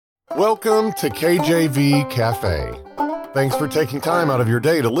Welcome to KJV Cafe. Thanks for taking time out of your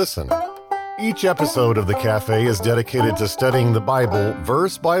day to listen. Each episode of the Cafe is dedicated to studying the Bible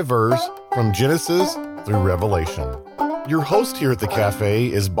verse by verse from Genesis through Revelation. Your host here at the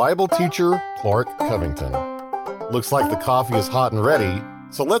Cafe is Bible teacher Clark Covington. Looks like the coffee is hot and ready,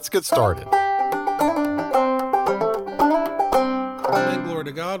 so let's get started. Amen. Glory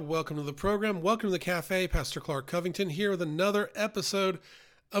to God. Welcome to the program. Welcome to the Cafe. Pastor Clark Covington here with another episode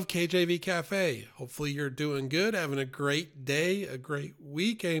of KJV Cafe. Hopefully you're doing good, having a great day, a great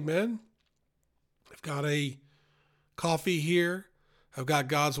week. Amen. I've got a coffee here. I've got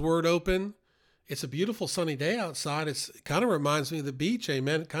God's Word open. It's a beautiful sunny day outside. It kind of reminds me of the beach.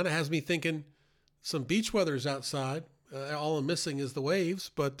 Amen. It kind of has me thinking some beach weather's outside. All I'm missing is the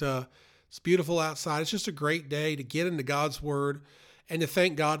waves, but it's beautiful outside. It's just a great day to get into God's Word and to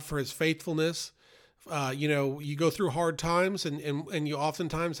thank God for His faithfulness. You go through hard times and you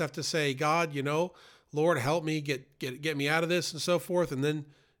oftentimes have to say, God, Lord, help me get me out of this and so forth. And then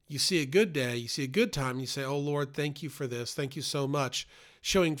you see a good day, you see a good time, and you say, oh Lord, thank you for this. Thank you so much.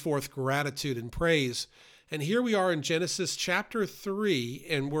 Showing forth gratitude and praise. And here we are in Genesis chapter 3,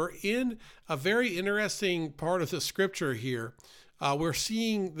 and we're in a very interesting part of the scripture here. We're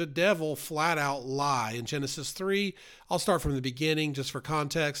seeing the devil flat out lie. In Genesis 3, I'll start from the beginning just for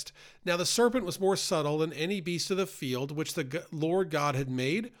context. Now the serpent was more subtle than any beast of the field which the Lord God had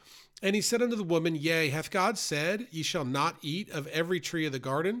made. And he said unto the woman, Yea, hath God said, Ye shall not eat of every tree of the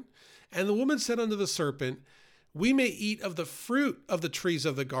garden? And the woman said unto the serpent, We may eat of the fruit of the trees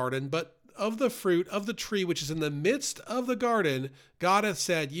of the garden, but of the fruit of the tree which is in the midst of the garden, God hath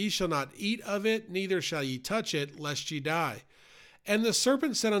said, Ye shall not eat of it, neither shall ye touch it, lest ye die. And the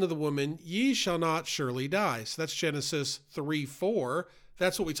serpent said unto the woman, Ye shall not surely die. So that's Genesis 3:4.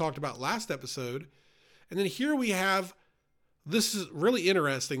 That's what we talked about last episode. And then here we have, this is really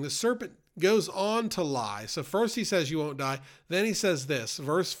interesting. The serpent goes on to lie. So first he says you won't die. Then he says this,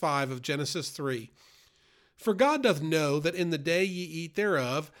 verse 5 of Genesis 3. For God doth know that in the day ye eat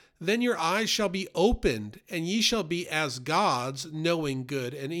thereof, then your eyes shall be opened, and ye shall be as gods, knowing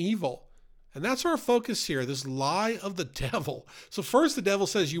good and evil. And that's our focus here, this lie of the devil. So first the devil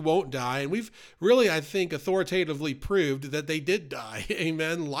says you won't die, and we've really, I think, authoritatively proved that they did die.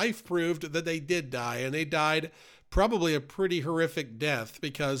 Amen. Life proved that they did die, and they died probably a pretty horrific death,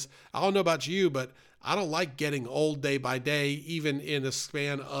 because I don't know about you, but I don't like getting old day by day, even in a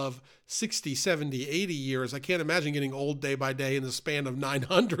span of 60, 70, 80 years. I can't imagine getting old day by day in the span of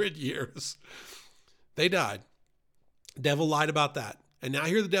 900 years. They died. The devil lied about that. And now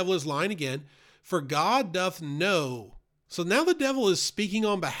here the devil is lying again. For God doth know. So now the devil is speaking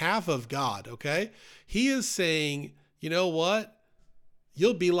on behalf of God, okay? He is saying, you know what?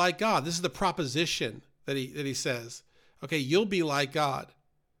 You'll be like God. This is the proposition that he says. Okay, you'll be like God.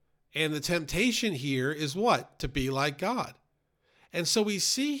 And the temptation here is what? To be like God. And so we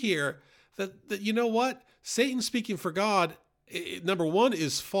see here that you know what? Satan speaking for God, number one,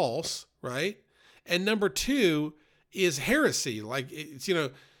 is false, right? And number two is heresy. Like, it's,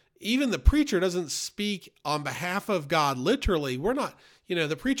 even the preacher doesn't speak on behalf of God. Literally, we're not,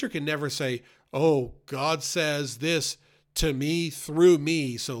 the preacher can never say, oh, God says this to me through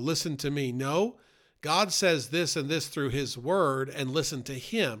me, so listen to me. No, God says this and this through his word, and listen to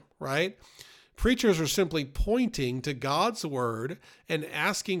him, right? Preachers are simply pointing to God's word and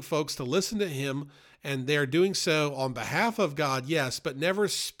asking folks to listen to him, and they're doing so on behalf of God, yes, but never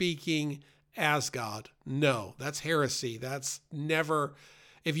speaking as God. No, that's heresy. That's never,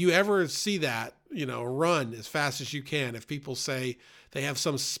 if you ever see that, run as fast as you can. If people say they have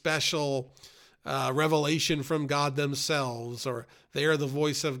some special revelation from God themselves, or they are the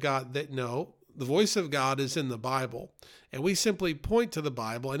voice of God, no, the voice of God is in the Bible. And we simply point to the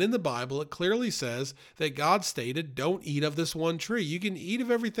Bible. And in the Bible, it clearly says that God stated, don't eat of this one tree. You can eat of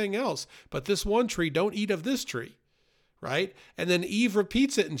everything else, but this one tree, don't eat of this tree. Right? And then Eve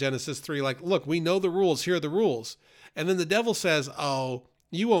repeats it in Genesis 3, like, look, we know the rules. Here are the rules. And then the devil says, oh,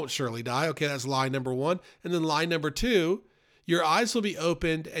 you won't surely die. Okay, that's lie number one. And then lie number two, your eyes will be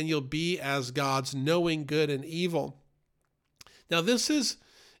opened and you'll be as gods, knowing good and evil. Now, this is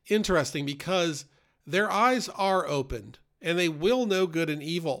interesting because their eyes are opened and they will know good and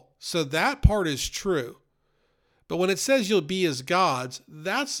evil. So that part is true. But when it says you'll be as gods,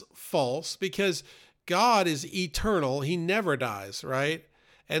 that's false, because God is eternal. He never dies, right?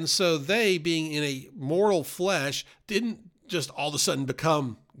 And so they, being in a mortal flesh, didn't just all of a sudden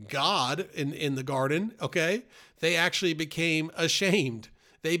become God in the garden, okay? They actually became ashamed.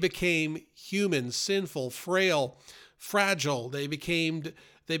 They became human, sinful, frail, fragile. They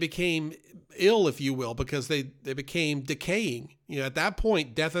they became ill, if you will, because they became decaying. At that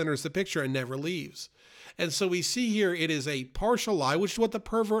point, death enters the picture and never leaves. And so we see here it is a partial lie, which is what the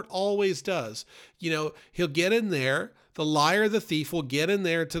pervert always does. He'll get in there. The liar, the thief will get in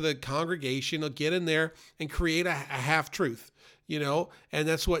there to the congregation. He'll get in there and create a half-truth, and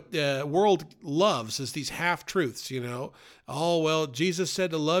that's what the world loves, is these half-truths, Oh, well, Jesus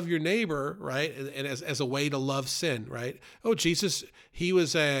said to love your neighbor, right? And as a way to love sin, right? Oh, Jesus, he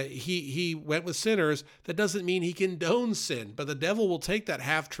went with sinners. That doesn't mean he condones sin, but the devil will take that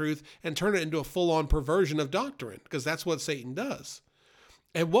half-truth and turn it into a full-on perversion of doctrine, because that's what Satan does.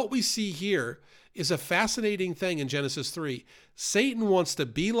 And what we see here is a fascinating thing in Genesis 3. Satan wants to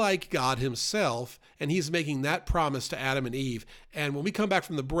be like God himself, and he's making that promise to Adam and Eve. And when we come back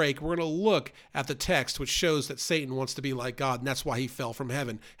from the break, we're going to look at the text which shows that Satan wants to be like God, and that's why he fell from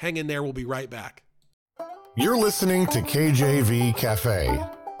heaven. Hang in there. We'll be right back. You're listening to KJV Cafe.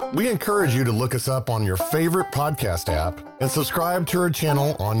 We encourage you to look us up on your favorite podcast app and subscribe to our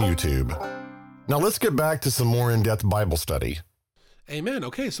channel on YouTube. Now let's get back to some more in-depth Bible study. Amen.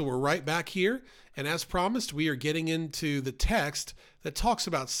 Okay, so we're right back here. And as promised, we are getting into the text that talks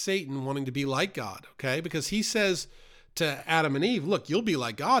about Satan wanting to be like God, okay? Because he says to Adam and Eve, look, you'll be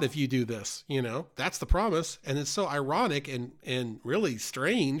like God if you do this, That's the promise. And it's so ironic and really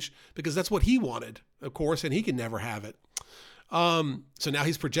strange, because that's what he wanted, of course, and he can never have it. So now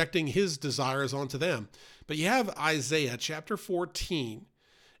he's projecting his desires onto them. But you have Isaiah chapter 14,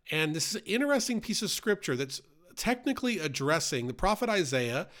 and this is an interesting piece of scripture that's technically addressing, the prophet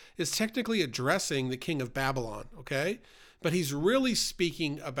Isaiah is technically addressing the king of Babylon, okay? But he's really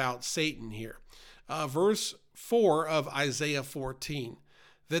speaking about Satan here. Verse 4 of Isaiah 14,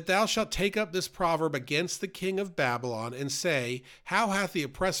 that thou shalt take up this proverb against the king of Babylon and say, how hath the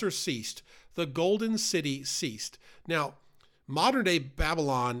oppressor ceased? The golden city ceased. Now, modern day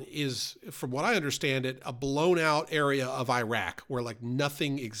Babylon is, from what I understand it, a blown out area of Iraq where like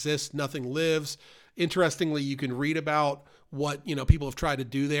nothing exists, nothing lives. Interestingly, you can read about what people have tried to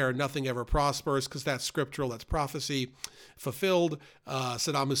do there, and nothing ever prospers, because that's scriptural, that's prophecy fulfilled.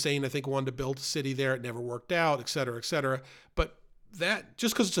 Saddam Hussein, I think, wanted to build a city there. It never worked out, et cetera, et cetera. But that,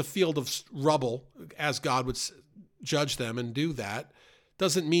 just because it's a field of rubble, as God would judge them and do that,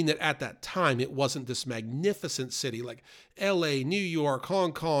 doesn't mean that at that time it wasn't this magnificent city like LA, New York,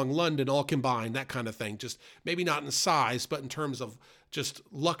 Hong Kong, London, all combined, that kind of thing. Just maybe not in size, but in terms of just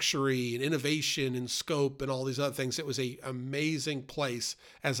luxury and innovation and scope and all these other things. It was an amazing place,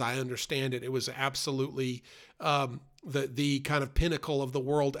 as I understand it. It was absolutely the kind of pinnacle of the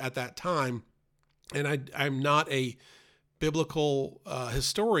world at that time. And I'm not a biblical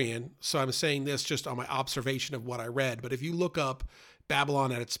historian, so I'm saying this just on my observation of what I read. But if you look up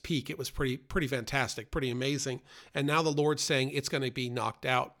Babylon at its peak, it was pretty fantastic, pretty amazing. And now the Lord's saying it's going to be knocked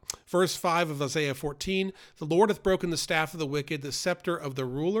out. Verse 5 of Isaiah 14, the Lord hath broken the staff of the wicked, the scepter of the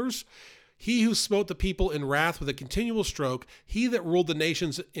rulers. He who smote the people in wrath with a continual stroke, he that ruled the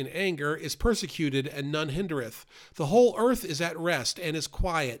nations in anger, is persecuted, and none hindereth. The whole earth is at rest and is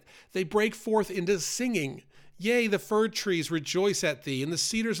quiet. They break forth into singing. Yea, the fir trees rejoice at thee, and the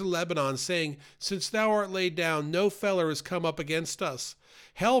cedars of Lebanon, saying, since thou art laid down, no feller is come up against us.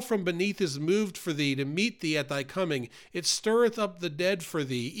 Hell from beneath is moved for thee to meet thee at thy coming. It stirreth up the dead for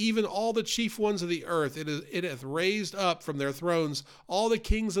thee, even all the chief ones of the earth. It hath raised up from their thrones all the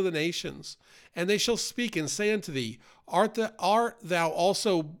kings of the nations. And they shall speak and say unto thee, Art thou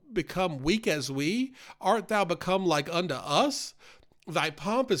also become weak as we? Art thou become like unto us? Thy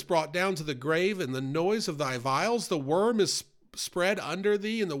pomp is brought down to the grave, and the noise of thy vials. The worm is spread under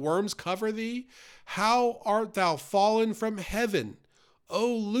thee, and the worms cover thee. How art thou fallen from heaven, O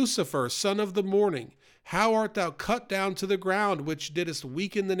Lucifer, son of the morning? How art thou cut down to the ground, which didst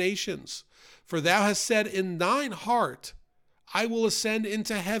weaken the nations? For thou hast said in thine heart, I will ascend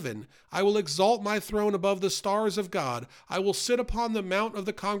into heaven. I will exalt my throne above the stars of God. I will sit upon the mount of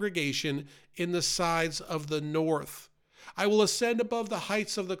the congregation in the sides of the north. I will ascend above the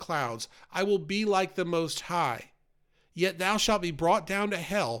heights of the clouds. I will be like the Most High. Yet thou shalt be brought down to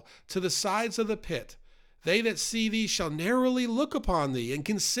hell, to the sides of the pit. They that see thee shall narrowly look upon thee and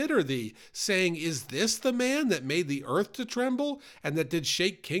consider thee, saying, Is this the man that made the earth to tremble, and that did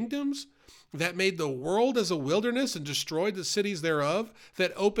shake kingdoms? That made the world as a wilderness and destroyed the cities thereof?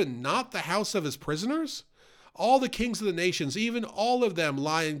 That opened not the house of his prisoners? All the kings of the nations, even all of them,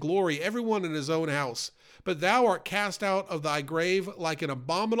 lie in glory, every one in his own house. But thou art cast out of thy grave like an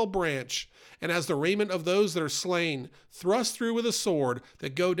abominable branch, and as the raiment of those that are slain, thrust through with a sword,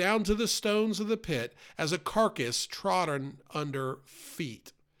 that go down to the stones of the pit, as a carcass trodden under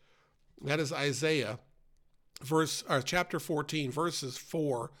feet. That is Isaiah chapter 14, verses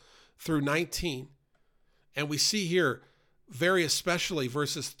 4 through 19. And we see here very especially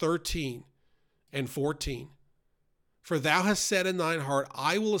verses 13 and 14. For thou hast said in thine heart,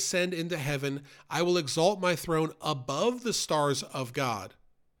 I will ascend into heaven. I will exalt my throne above the stars of God.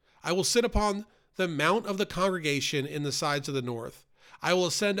 I will sit upon the mount of the congregation in the sides of the north. I will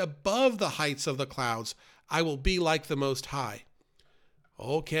ascend above the heights of the clouds. I will be like the Most High.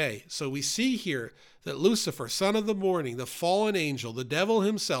 Okay, so we see here that Lucifer, son of the morning, the fallen angel, the devil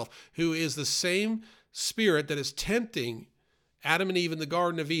himself, who is the same spirit that is tempting Adam and Eve in the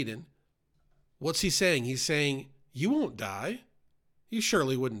Garden of Eden, what's he saying? He's saying, you won't die. You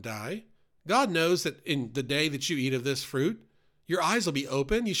surely wouldn't die. God knows that in the day that you eat of this fruit, your eyes will be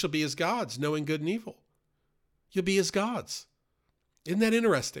open. You shall be as gods, knowing good and evil. You'll be as gods. Isn't that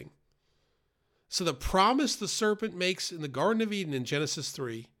interesting? So the promise the serpent makes in the Garden of Eden in Genesis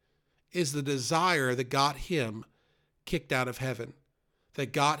 3 is the desire that got him kicked out of heaven,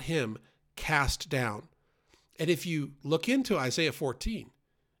 that got him cast down. And if you look into Isaiah 14,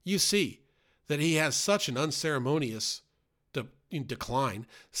 you see that he has such an unceremonious decline,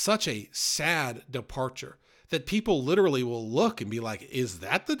 such a sad departure, that people literally will look and be like, is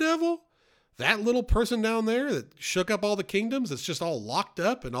that the devil? That little person down there that shook up all the kingdoms, that's just all locked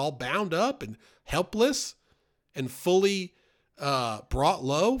up and all bound up and helpless and fully brought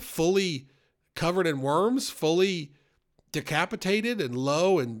low, fully covered in worms, fully decapitated and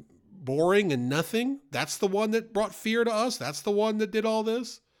low and boring and nothing. That's the one that brought fear to us. That's the one that did all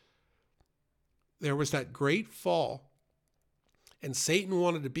this. There was that great fall, and Satan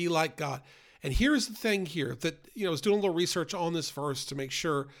wanted to be like God. And here's the thing here that, I was doing a little research on this verse to make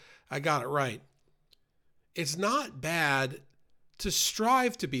sure I got it right. It's not bad to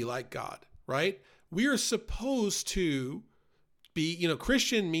strive to be like God, right? We are supposed to be,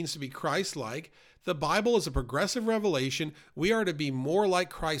 Christian means to be Christ-like. The Bible is a progressive revelation. We are to be more like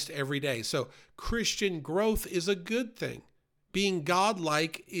Christ every day. So Christian growth is a good thing. Being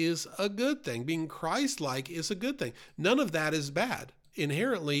God-like is a good thing. Being Christ-like is a good thing. None of that is bad.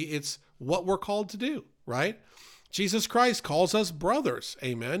 Inherently, it's what we're called to do, right? Jesus Christ calls us brothers.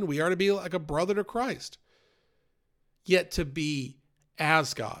 Amen. We are to be like a brother to Christ. Yet to be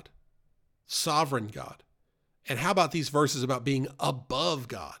as God, sovereign God. And how about these verses about being above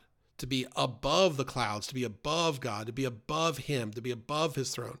God? To be above the clouds, to be above God, to be above him, to be above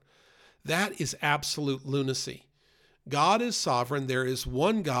his throne. That is absolute lunacy. God is sovereign. There is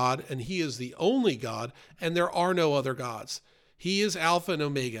one God, and he is the only God, and there are no other gods. He is Alpha and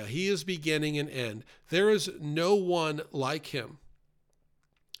Omega. He is beginning and end. There is no one like him.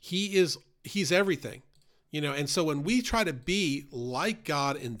 He's everything, and so when we try to be like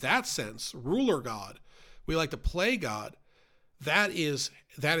God in that sense, ruler God, we like to play God, that is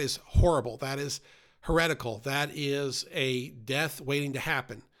horrible. That is heretical. That is a death waiting to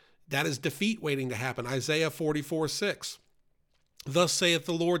happen. That is defeat waiting to happen. Isaiah 44:6. Thus saith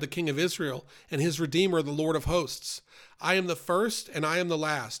the Lord, the King of Israel, and his Redeemer, the Lord of hosts. I am the first and I am the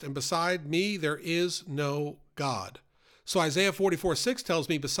last, and beside me there is no God. So Isaiah 44:6 tells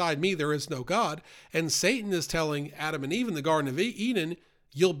me beside me there is no God, and Satan is telling Adam and Eve in the Garden of Eden,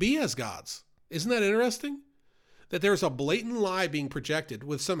 you'll be as gods. Isn't that interesting? That there's a blatant lie being projected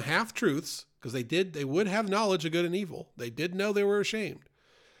with some half-truths, because they would have knowledge of good and evil. They did know they were ashamed.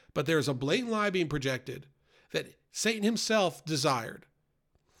 But there's a blatant lie being projected that Satan himself desired.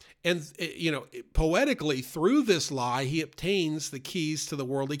 And, poetically, through this lie, he obtains the keys to the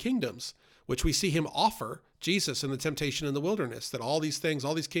worldly kingdoms, which we see him offer Jesus in the temptation in the wilderness, that all these things,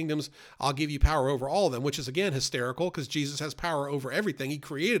 all these kingdoms, I'll give you power over all of them, which is, again, hysterical because Jesus has power over everything. He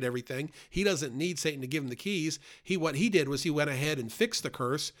created everything. He doesn't need Satan to give him the keys. What he did was he went ahead and fixed the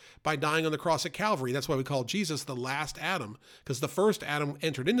curse by dying on the cross at Calvary. That's why we call Jesus the last Adam, because the first Adam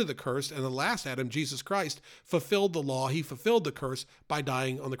entered into the curse, and the last Adam, Jesus Christ, fulfilled the law. He fulfilled the curse by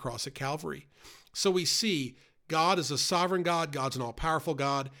dying on the cross at Calvary. So we see God is a sovereign God. God's an all-powerful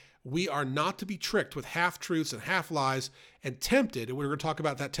God. We are not to be tricked with half-truths and half-lies and tempted, and we're going to talk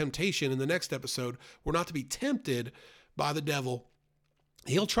about that temptation in the next episode. We're not to be tempted by the devil.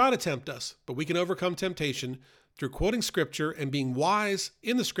 He'll try to tempt us, but we can overcome temptation through quoting Scripture and being wise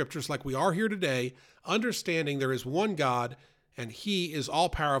in the Scriptures like we are here today, understanding there is one God, and he is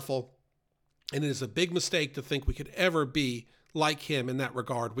all-powerful, and it is a big mistake to think we could ever be like him in that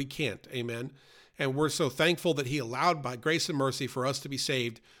regard. We can't. Amen. And we're so thankful that he allowed by grace and mercy for us to be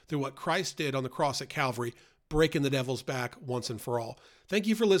saved through what Christ did on the cross at Calvary, breaking the devil's back once and for all. Thank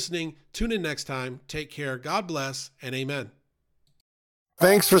you for listening. Tune in next time. Take care. God bless, and amen.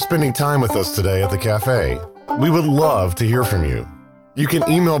 Thanks for spending time with us today at the cafe. We would love to hear from you. You can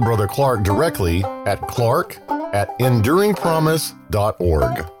email Brother Clark directly at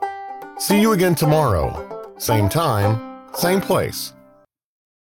clark@enduringpromise.org. See you again tomorrow. Same time, same place.